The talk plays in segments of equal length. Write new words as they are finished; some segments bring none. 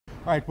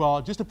All right,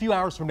 well, just a few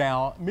hours from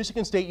now,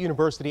 Michigan State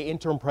University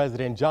interim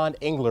president John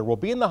Engler will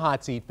be in the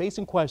hot seat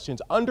facing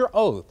questions under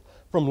oath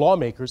from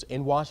lawmakers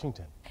in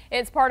Washington.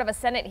 It's part of a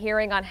Senate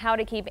hearing on how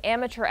to keep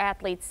amateur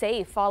athletes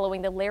safe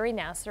following the Larry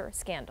Nassar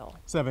scandal.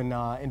 7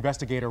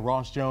 investigator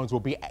Ross Jones will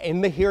be in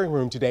the hearing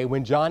room today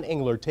when John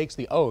Engler takes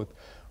the oath.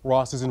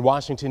 Ross is in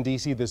Washington,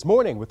 D.C. this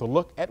morning with a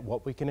look at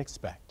what we can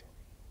expect.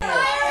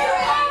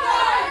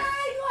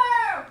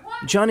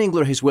 John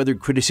Engler has weathered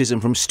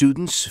criticism from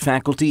students,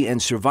 faculty, and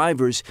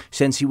survivors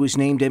since he was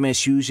named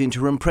MSU's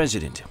interim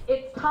president.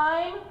 It's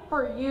time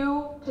for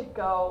you to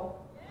go.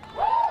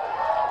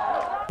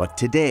 But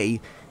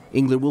today,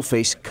 Engler will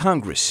face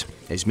Congress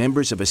as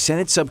members of a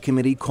Senate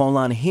subcommittee call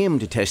on him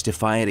to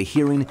testify at a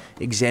hearing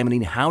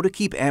examining how to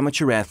keep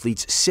amateur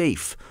athletes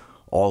safe,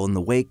 all in the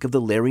wake of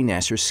the Larry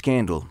Nassar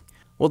scandal.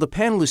 While the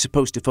panel is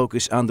supposed to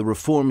focus on the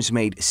reforms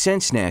made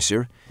since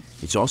Nassar,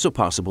 it's also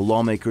possible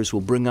lawmakers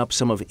will bring up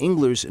some of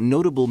Engler's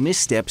notable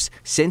missteps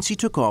since he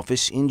took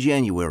office in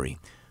January,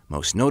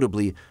 most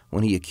notably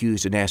when he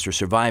accused a Nassar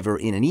survivor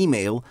in an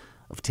email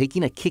of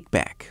taking a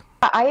kickback.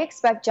 I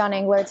expect John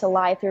Engler to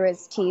lie through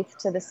his teeth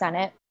to the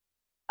Senate.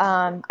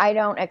 I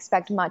don't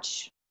expect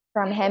much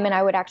from him, and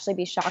I would actually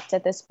be shocked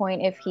at this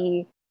point if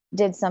he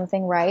did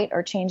something right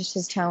or changed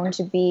his tone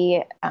to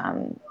be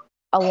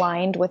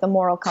aligned with a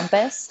moral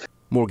compass.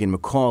 Morgan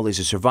McCall is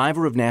a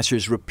survivor of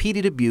Nassar's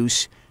repeated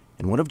abuse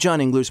and one of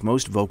John Engler's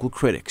most vocal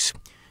critics.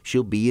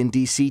 She'll be in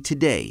D.C.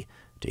 today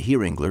to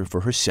hear Engler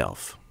for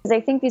herself. I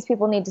think these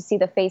people need to see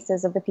the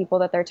faces of the people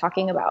that they're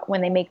talking about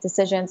when they make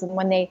decisions and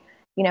when they,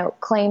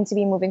 claim to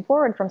be moving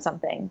forward from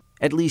something.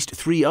 At least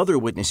 3 other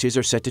witnesses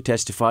are set to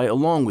testify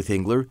along with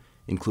Engler,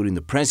 including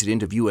the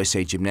president of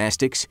USA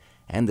Gymnastics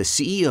and the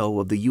CEO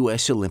of the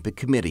U.S. Olympic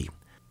Committee.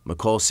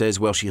 McCall says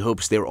while she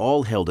hopes they're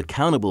all held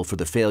accountable for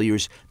the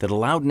failures that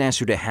allowed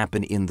Nassar to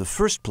happen in the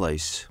first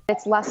place.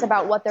 It's less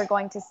about what they're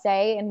going to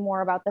say and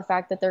more about the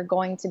fact that they're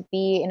going to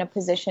be in a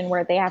position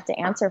where they have to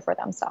answer for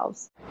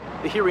themselves.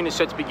 The hearing is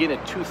set to begin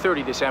at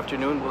 2:30 this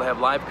afternoon. We'll have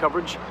live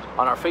coverage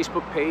on our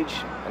Facebook page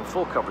and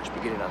full coverage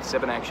beginning on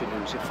 7 Action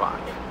News at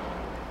 5.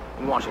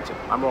 In Washington,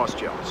 I'm Ross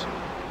Jones,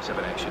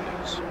 7 Action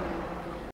News.